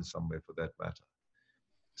an island somewhere for that matter?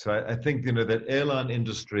 So I think, that airline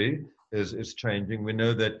industry is changing. We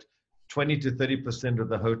know that 20 to 30% of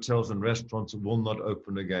the hotels and restaurants will not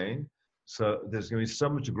open again. So there's going to be so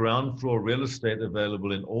much ground floor real estate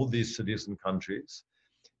available in all these cities and countries.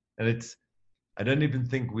 And I don't even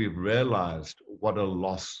think we've realized what a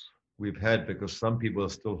loss we've had, because some people are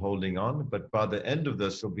still holding on. But by the end of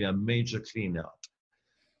this, there'll be a major clean out,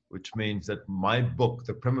 which means that my book,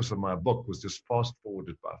 the premise of my book, was just fast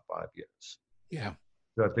forwarded by 5 years. Yeah.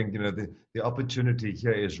 So I think, the opportunity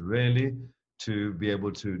here is really to be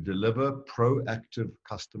able to deliver proactive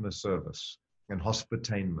customer service and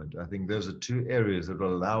hospitainment. I think those are 2 areas that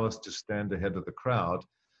will allow us to stand ahead of the crowd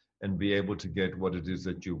and be able to get what it is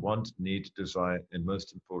that you want, need, desire, and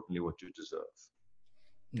most importantly, what you deserve.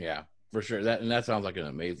 Yeah, for sure. That sounds like an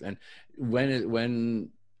amazing. And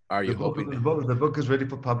when are you hoping? The book is ready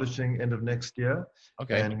for publishing end of next year.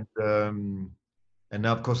 Okay. And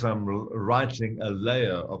now, of course, I'm writing a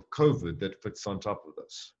layer of COVID that fits on top of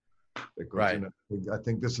this. Because, I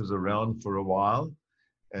think this is around for a while.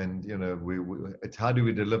 And, it's how do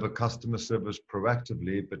we deliver customer service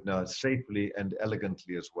proactively, but now safely and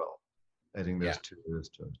elegantly as well. Adding those 2 years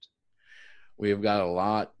to it. We've got a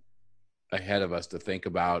lot ahead of us to think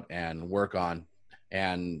about and work on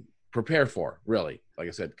and prepare for, really. Like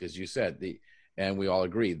I said, because you said and we all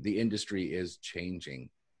agree, the industry is changing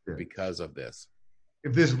because of this.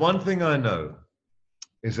 If there's one thing I know,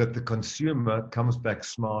 is that the consumer comes back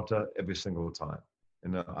smarter every single time.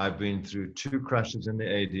 I've been through 2 crashes in the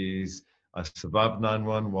 80s. I survived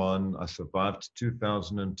 9/11. I survived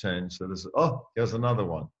 2010. So here's another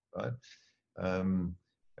one, right? And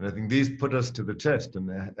I think these put us to the test.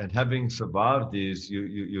 And having survived these,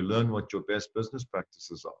 you learn what your best business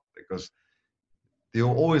practices are, because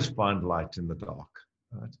you'll always find light in the dark,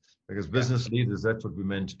 right? Because business leaders, that's what we're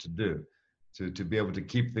meant to do. To be able to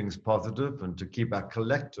keep things positive and to keep our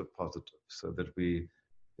collective positive, so that we,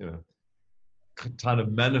 kind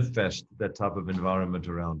of manifest that type of environment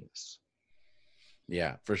around us.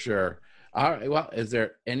 Yeah, for sure. All right. Well, is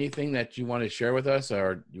there anything that you want to share with us,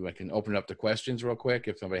 or I can open up to questions real quick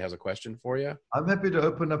if somebody has a question for you? I'm happy to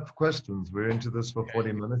open up questions. We're into this for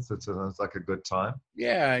 40 minutes. It sounds like a good time.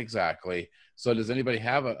 Yeah, exactly. So does anybody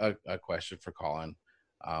have a question for Colin?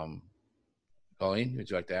 Colleen, would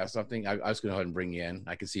you like to ask something? I was going to go ahead and bring you in.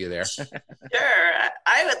 I can see you there. Sure.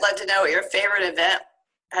 I would love to know what your favorite event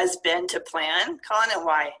has been to plan, Colin, and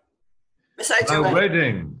why. Besides your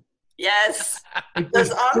wedding. Yes. Those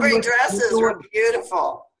ombre dresses were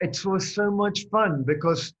beautiful. It was so much fun,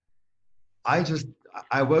 because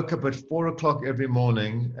I woke up at 4 o'clock every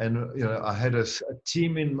morning, and I had a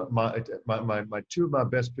team in my 2 of my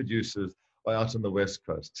best producers are out on the West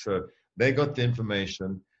Coast. So they got the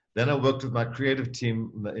information. Then I worked with my creative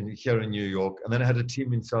team here in New York, and then I had a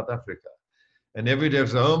team in South Africa. And every day I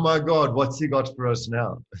was like, oh my God, what's he got for us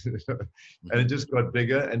now? And it just got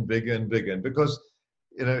bigger and bigger and bigger. And because,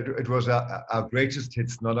 it was our greatest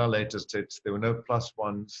hits, not our latest hits. There were no plus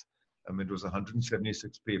ones. It was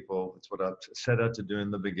 176 people. It's what I set out to do in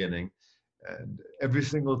the beginning. And every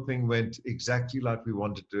single thing went exactly like we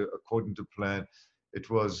wanted to, according to plan.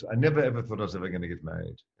 I never ever thought I was ever going to get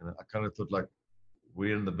married. I kind of thought, like,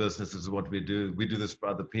 we're in the business, this is what we do. We do this for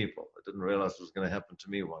other people. I didn't realize it was going to happen to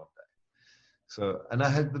me one day. So, and I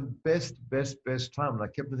had the best time. And I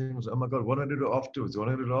kept thinking, oh my God, what do I do afterwards? What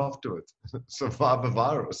do I do afterwards? Survive a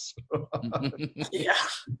virus. Yeah,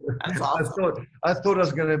 that's awesome. I thought I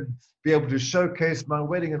was going to be able to showcase my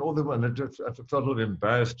wedding and all the one. I felt a little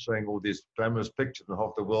embarrassed showing all these glamorous pictures, and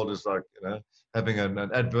half the world is like, having an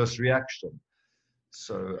adverse reaction.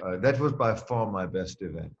 So that was by far my best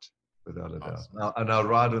event, without a doubt. And I'll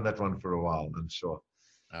ride on that one for a while, I'm sure.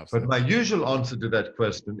 Absolutely. But my usual answer to that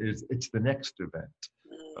question is it's the next event,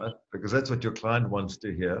 right? Because that's what your client wants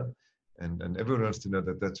to hear, and everyone wants to know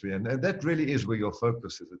that that's real. And that really is where your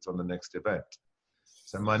focus is. It's on the next event.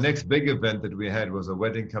 So my next big event that we had was a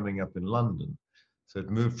wedding coming up in London. So it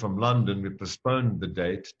moved from London. We postponed the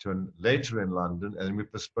date to later in London, and we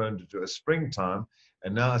postponed it to a springtime.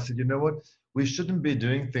 And now I said, you know what? We shouldn't be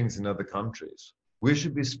doing things in other countries. We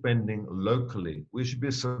should be spending locally. We should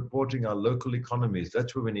be supporting our local economies.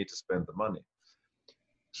 That's where we need to spend the money.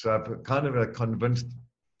 So I've kind of convinced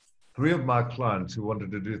 3 of my clients who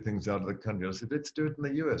wanted to do things out of the country. I said, let's do it in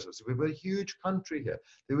the US. I said, we have a huge country here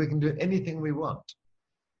that we can do anything we want.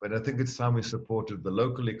 But I think it's time we supported the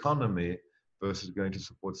local economy versus going to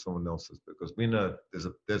support someone else's, because we know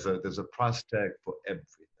there's a price tag for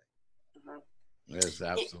everything. That is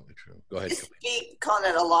absolutely true. Go ahead. You speak on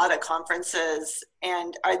at a lot of conferences,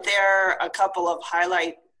 and are there a couple of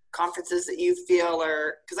highlight conferences that you feel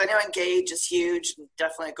are, because I know Engage is huge,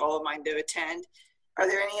 definitely a goal of mine to attend. Are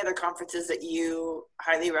there any other conferences that you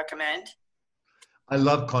highly recommend? I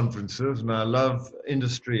love conferences and I love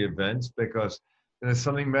industry events, because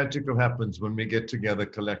something magical happens when we get together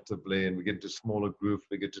collectively and we get to smaller groups,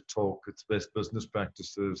 we get to talk, it's best business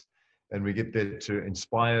practices, and we get there to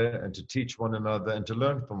inspire and to teach one another and to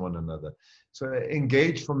learn from one another. So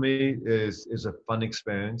Engage for me is a fun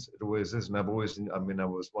experience. It always is. And I was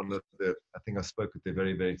one of the, I think I spoke at the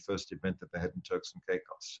very, very first event that they had in Turks and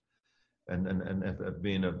Caicos, and have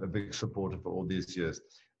been a big supporter for all these years.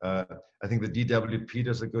 I think the DWP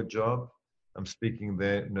does a good job. I'm speaking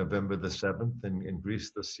there November the 7th in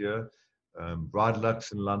Greece this year.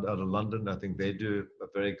 Bridlux out of London, I think they do a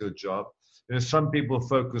very good job. Some people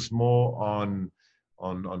focus more on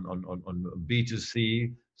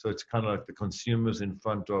B2C, so it's kind of like the consumers in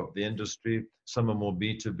front of the industry. Some are more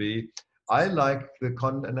B2B. I like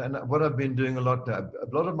and what I've been doing a lot now, a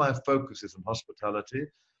lot of my focus is on hospitality.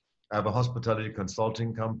 I have a hospitality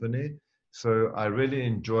consulting company, so I really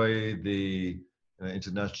enjoy the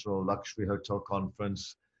International Luxury Hotel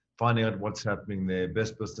Conference, finding out what's happening there,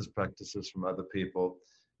 best business practices from other people,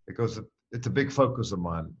 because it's a big focus of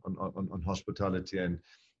mine on hospitality. And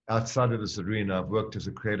outside of this arena, I've worked as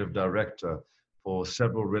a creative director for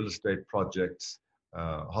several real estate projects,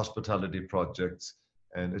 hospitality projects,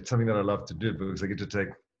 and it's something that I love to do because I get to take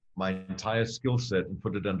my entire skill set and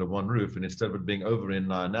put it under one roof, and instead of it being over in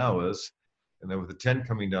 9 hours, and then with the 10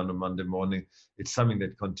 coming down on Monday morning, it's something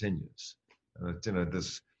that continues.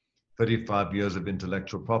 This 35 years of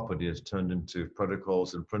intellectual property has turned into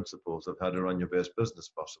protocols and principles of how to run your best business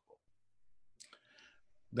possible.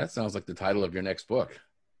 That sounds like the title of your next book.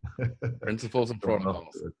 Principles and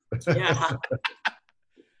protocols. Yeah.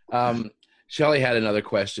 Shelley had another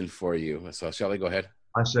question for you. So Shelley, go ahead.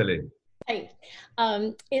 Hi, Shelley. Hi.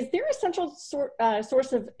 Is there a central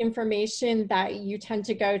source of information that you tend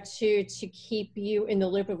to go to keep you in the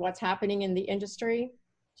loop of what's happening in the industry?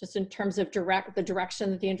 Just in terms of the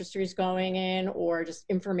direction that the industry is going in, or just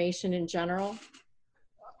information in general?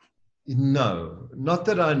 No, not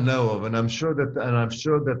that I know of, and I'm sure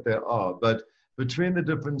that there are. But between the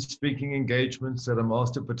different speaking engagements that I'm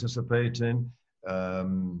asked to participate in,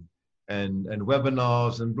 and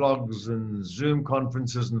webinars and blogs and Zoom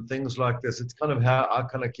conferences and things like this, it's kind of how I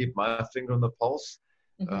kind of keep my finger on the pulse.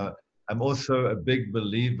 Mm-hmm. I'm also a big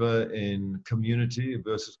believer in community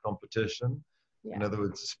versus competition. Yeah. In other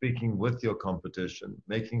words, speaking with your competition,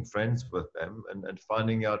 making friends with them, and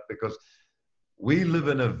finding out, because we live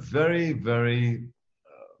in a very, very,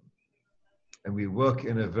 and we work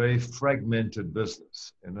in a very fragmented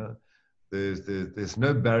business. There's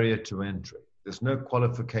no barrier to entry. There's no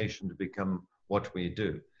qualification to become what we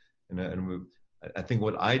do. I think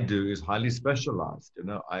what I do is highly specialized.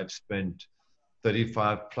 I've spent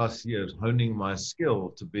 35 plus years honing my skill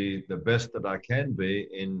to be the best that I can be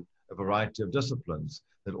in a variety of disciplines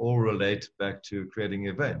that all relate back to creating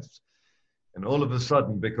events. And all of a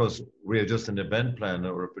sudden, because we are just an event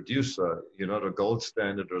planner or a producer, you're not a gold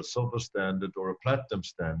standard or a silver standard or a platinum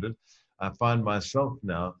standard, I find myself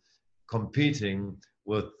now competing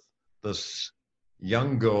with this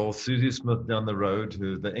young girl, Susie Smith, down the road,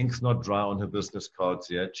 who the ink's not dry on her business cards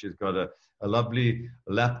yet. She's got a lovely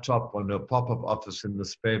laptop on her pop-up office in the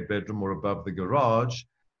spare bedroom or above the garage.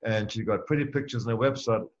 And she's got pretty pictures on her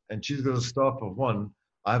website, and she's got a staff of 1.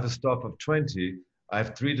 I have a staff of 20. I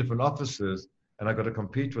have 3 different offices, and I've got to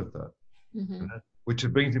compete with her. Mm-hmm. Which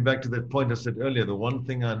brings me back to that point I said earlier. The one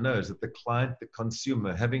thing I know is that the client, the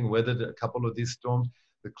consumer, having weathered a couple of these storms,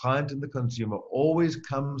 the client and the consumer always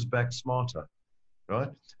comes back smarter, right?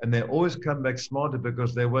 And they always come back smarter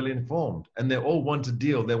because they're well informed, and they all want a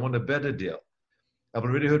deal. They want a better deal. I've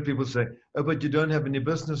already heard people say, "Oh, but you don't have any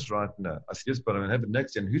business right now." I said, "Yes, but I'm going to have it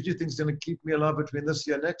next year. And who do you think is going to keep me alive between this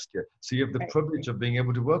year and next year?" So you have the privilege of being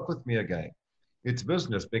able to work with me again. It's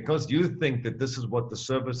business. Because you think that this is what the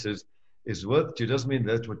service is worth to you, doesn't mean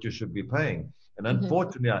that's what you should be paying. And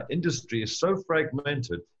unfortunately, our industry is so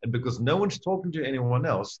fragmented, and because no one's talking to anyone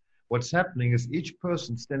else, what's happening is each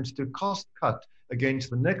person tends to cost cut against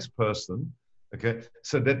the next person, okay,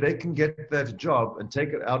 so that they can get that job and take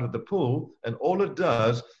it out of the pool. And all it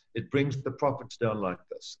does, it brings the profits down like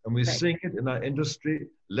this. And we're seeing it in our industry,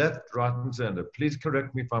 left, right, and center. Please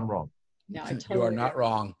correct me if I'm wrong. No, I totally You are not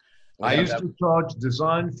wrong. I used to charge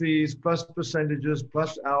design fees plus percentages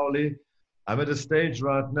plus hourly. I'm at a stage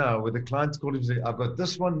right now where the client's calling me saying, I've got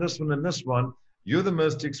this one, and this one. You're the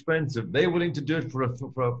most expensive. They're willing to do it for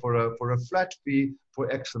a flat fee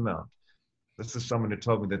for X amount. This is someone who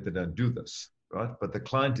told me that they don't do this, right? But the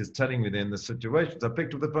client is telling me they're in this situation. So I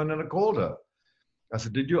picked up the phone and I called her. I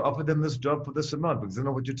said, did you offer them this job for this amount? Because they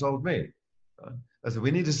know what you told me. Right? I said,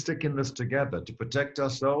 we need to stick in this together to protect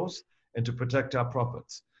ourselves and to protect our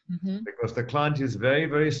profits. Mm-hmm. Because the client is very,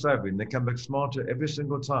 very savvy and they come back smarter every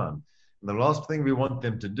single time. And the last thing we want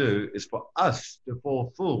them to do is for us to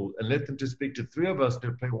fall fool and let them to speak to three of us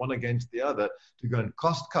to play one against the other to go and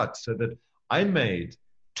cost cut so that I made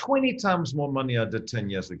 20 times more money I did 10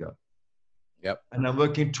 years ago. Yep. And I'm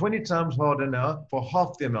working 20 times harder now for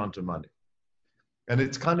half the amount of money. And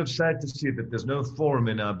it's kind of sad to see that there's no forum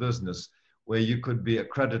in our business where you could be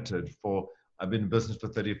accredited for, I've been in business for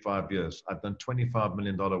 35 years. I've done $25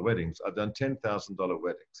 million weddings. I've done $10,000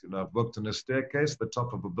 weddings. You know, I've worked on a staircase, the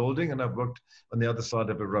top of a building, and I've worked on the other side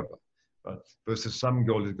of a river. Right? Versus some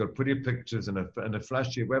girl who's got pretty pictures and a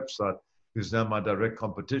flashy website who's now my direct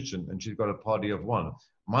competition, and she's got a party of one.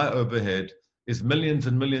 My overhead is millions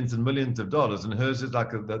and millions and millions of dollars, and hers is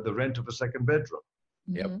like the rent of a second bedroom.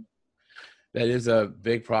 Yep. Mm-hmm. That is a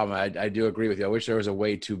big problem. I do agree with you. I wish there was a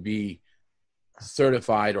way to be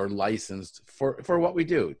certified or licensed for what we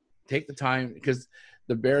do. Take the time, because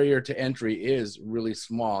the barrier to entry is really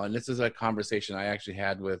small. And this is a conversation I actually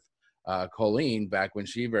had with Colleen back when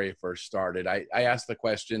she very first started. I asked the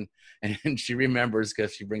question, and she remembers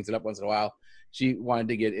because she brings it up once in a while. She wanted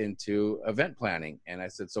to get into event planning. And I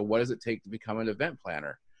said, so what does it take to become an event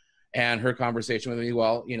planner? And her conversation with me,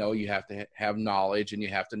 well, you know, you have to have knowledge and you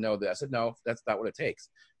have to know that. I said, no, that's not what it takes.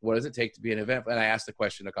 What does it take to be an event? And I asked the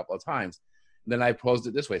question a couple of times. And then I posed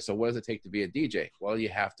it this way. So what does it take to be a DJ? Well, you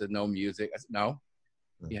have to know music. I said, no,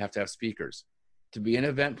 you have to have speakers. To be an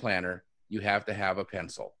event planner, you have to have a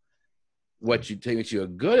pencil. What makes you a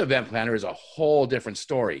good event planner is a whole different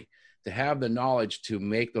story. To have the knowledge to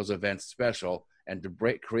make those events special and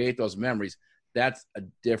to create those memories, that's a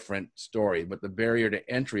different story. But the barrier to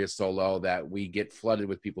entry is so low that we get flooded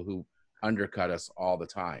with people who undercut us all the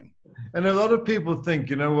time. And a lot of people think,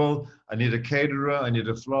 you know, well, I need a caterer, I need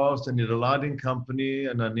a florist, I need a lighting company,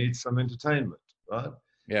 and I need some entertainment, right?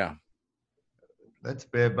 Yeah. That's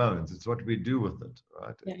bare bones. It's what we do with it,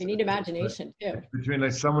 right? Yeah, you need imagination too. Between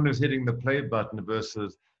like someone who's hitting the play button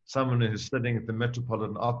versus someone who's sitting at the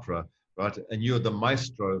Metropolitan Opera, right? And you're the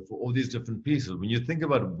maestro for all these different pieces. When you think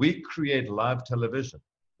about it, we create live television,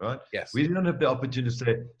 right? Yes. We don't have the opportunity to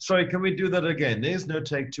say, sorry, can we do that again? There's no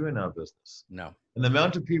take two in our business. No. And the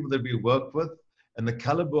amount of people that we work with and the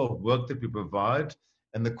caliber of work that we provide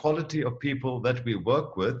and the quality of people that we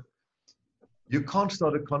work with, you can't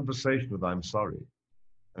start a conversation with, I'm sorry.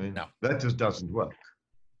 I mean, no. That just doesn't work,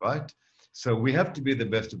 right? So we have to be the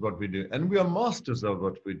best of what we do. And we are masters of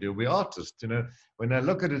what we do. We're artists, you know. When I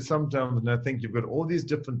look at it sometimes and I think you've got all these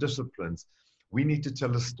different disciplines, we need to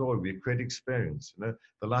tell a story. We create experience, you know.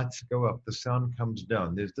 The lights go up, the sound comes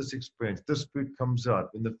down. There's this experience, this food comes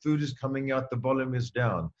out. When the food is coming out, the volume is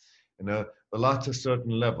down. You know, the lights are a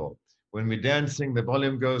certain level. When we're dancing, the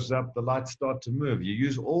volume goes up, the lights start to move. You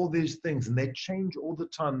use all these things and they change all the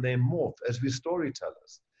time. They morph as we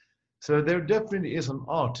storytellers. So there definitely is an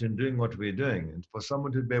art in doing what we're doing. And for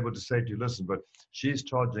someone to be able to say to you, listen, but she's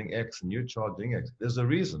charging X and you're charging X, there's a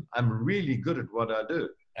reason. I'm really good at what I do.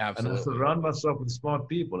 Absolutely. And I surround myself with smart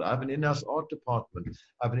people. I have an in-house art department.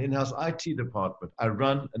 I have an in-house IT department. I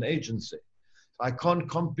run an agency. I can't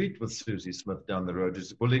compete with Susie Smith down the road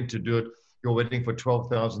who's willing to do it. Your wedding for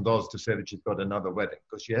 $12,000 to say that she's got another wedding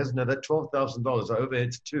because she has that $12,000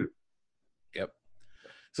 overheads too. Yep.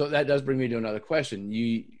 So that does bring me to another question.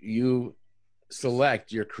 You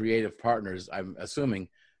select your creative partners, I'm assuming,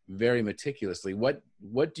 very meticulously. What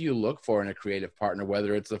do you look for in a creative partner,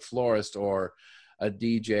 whether it's a florist or a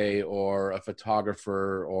DJ or a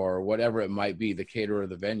photographer or whatever it might be, the caterer of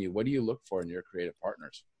the venue? What do you look for in your creative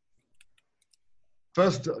partners?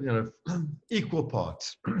 First, you know, equal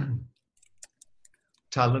parts.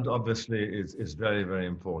 Talent obviously is very, very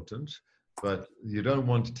important, but you don't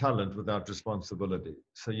want talent without responsibility.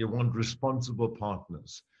 So you want responsible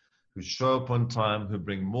partners who show up on time, who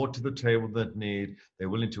bring more to the table than need. They're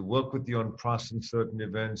willing to work with you on price in certain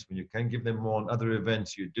events. When you can give them more on other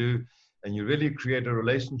events, you do. And you really create a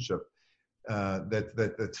relationship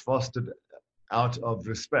that's fostered out of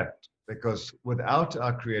respect. Because without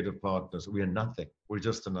our creative partners, we are nothing. We're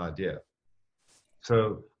just an idea.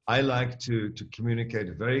 So I like to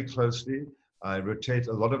communicate very closely. I rotate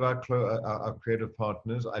a lot of our creative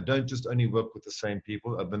partners. I don't just only work with the same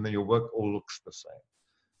people, and then your work all looks the same.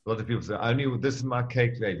 A lot of people say, this is my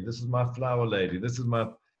cake lady, this is my flower lady, this is my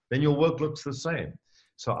then your work looks the same.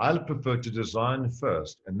 So I'll prefer to design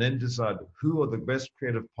first and then decide who are the best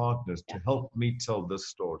creative partners to help me tell this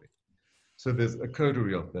story. So there's a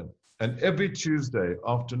coterie of them. And every Tuesday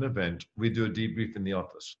after an event, we do a debrief in the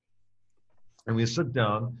office. And we sit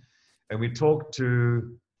down and we talk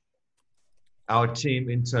to our team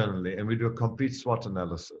internally, and we do a complete SWOT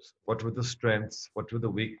analysis. What were the strengths? What were the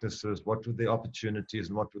weaknesses? What were the opportunities?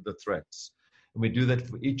 And what were the threats? And we do that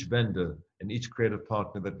for each vendor and each creative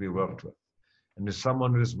partner that we worked with. And if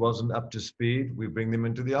someone who wasn't up to speed, we bring them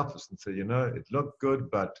into the office and say, it looked good,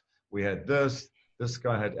 but we had this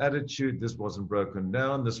guy had attitude, this wasn't broken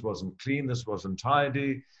down, this wasn't clean, this wasn't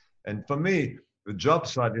tidy. And for me, the job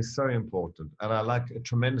site is so important. And I like a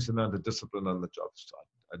tremendous amount of discipline on the job site.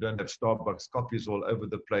 I don't have Starbucks coffees all over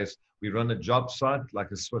the place. We run a job site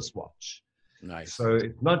like a Swiss watch. Nice. So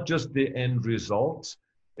it's not just the end result,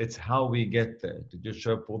 it's how we get there. Did you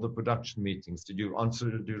show up for all the production meetings? Did you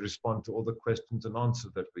respond to all the questions and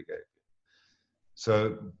answers that we gave you?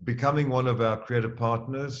 So becoming one of our creative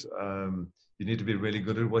partners, you need to be really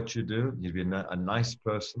good at what you do. You need to be a nice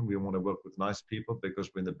person. We want to work with nice people because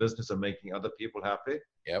we're in the business of making other people happy.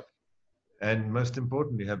 Yep. And most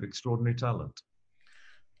importantly, have extraordinary talent.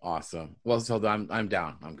 Awesome. Well, so I'm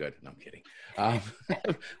down. I'm good. No, I'm kidding.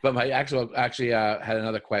 But I actually had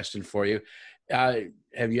another question for you.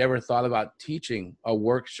 Have you ever thought about teaching a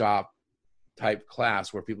workshop type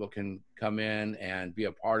class where people can come in and be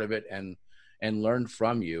a part of it and learn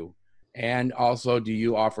from you? And also, do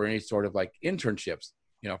you offer any sort of like internships,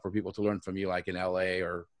 for people to learn from you, like in LA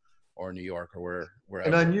or New York or wherever?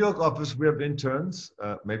 In our New York office, we have interns.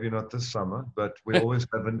 Maybe not this summer, but we always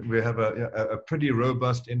have a pretty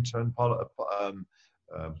robust intern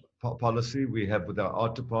policy. We have with our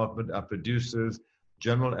art department, our producers,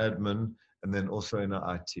 general admin, and then also in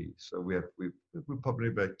our IT. So we probably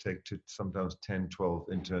take to sometimes 10,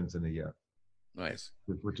 12 interns in a year. Nice.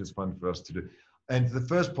 Which is fun for us to do. And the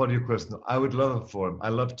first part of your question, I would love a forum. I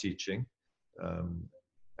love teaching.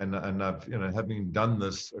 And I've, having done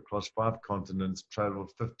this across 5 continents,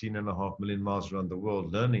 traveled 15.5 million miles around the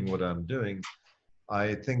world, learning what I'm doing,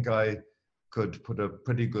 I think I could put a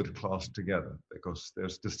pretty good class together because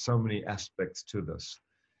there's just so many aspects to this.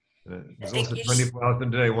 There's also 24 hours in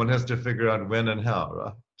a day. One has to figure out when and how,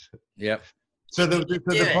 right? Yep. So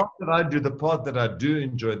the part that I do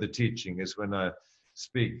enjoy the teaching is when I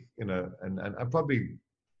speak, and I probably,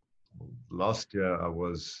 last year I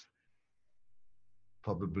was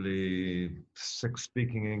probably 6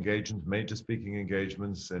 speaking engagements, major speaking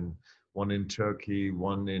engagements, and one in Turkey,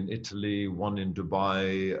 one in Italy, one in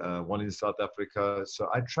Dubai, one in South Africa. So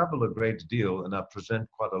I travel a great deal and I present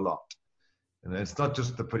quite a lot. And it's not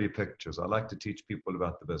just the pretty pictures. I like to teach people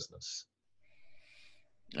about the business.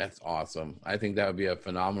 That's awesome. I think that would be a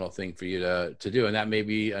phenomenal thing for you to do. And that may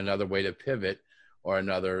be another way to pivot or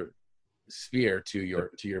another sphere to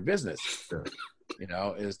your business, Sure.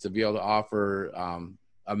 Is to be able to offer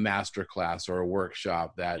a master class or a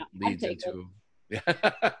workshop that leads into,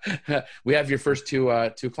 we have your first two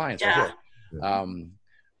clients right here.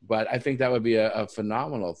 But I think that would be a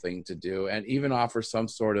phenomenal thing to do, and even offer some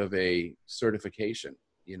sort of a certification,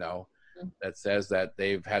 that says that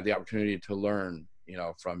they've had the opportunity to learn,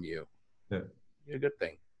 from you. Yeah. A good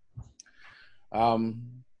thing.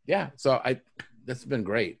 So this has been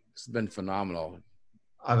great. It's been phenomenal.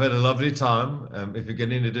 I've had a lovely time. If you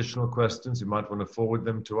get any additional questions, you might want to forward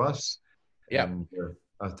them to us. Yeah. And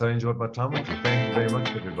I thoroughly enjoyed my time with you. Thank you very much,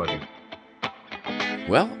 everybody.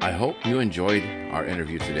 Well, I hope you enjoyed our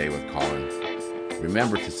interview today with Colin.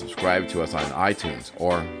 Remember to subscribe to us on iTunes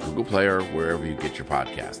or Google Play or wherever you get your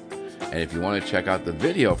podcast. And if you want to check out the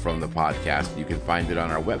video from the podcast, you can find it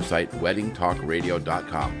on our website,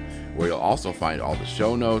 weddingtalkradio.com, where you'll also find all the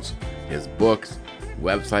show notes, his books,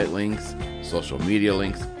 website links, social media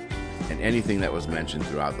links, and anything that was mentioned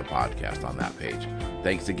throughout the podcast on that page.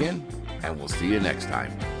 Thanks again, and we'll see you next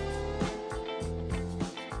time.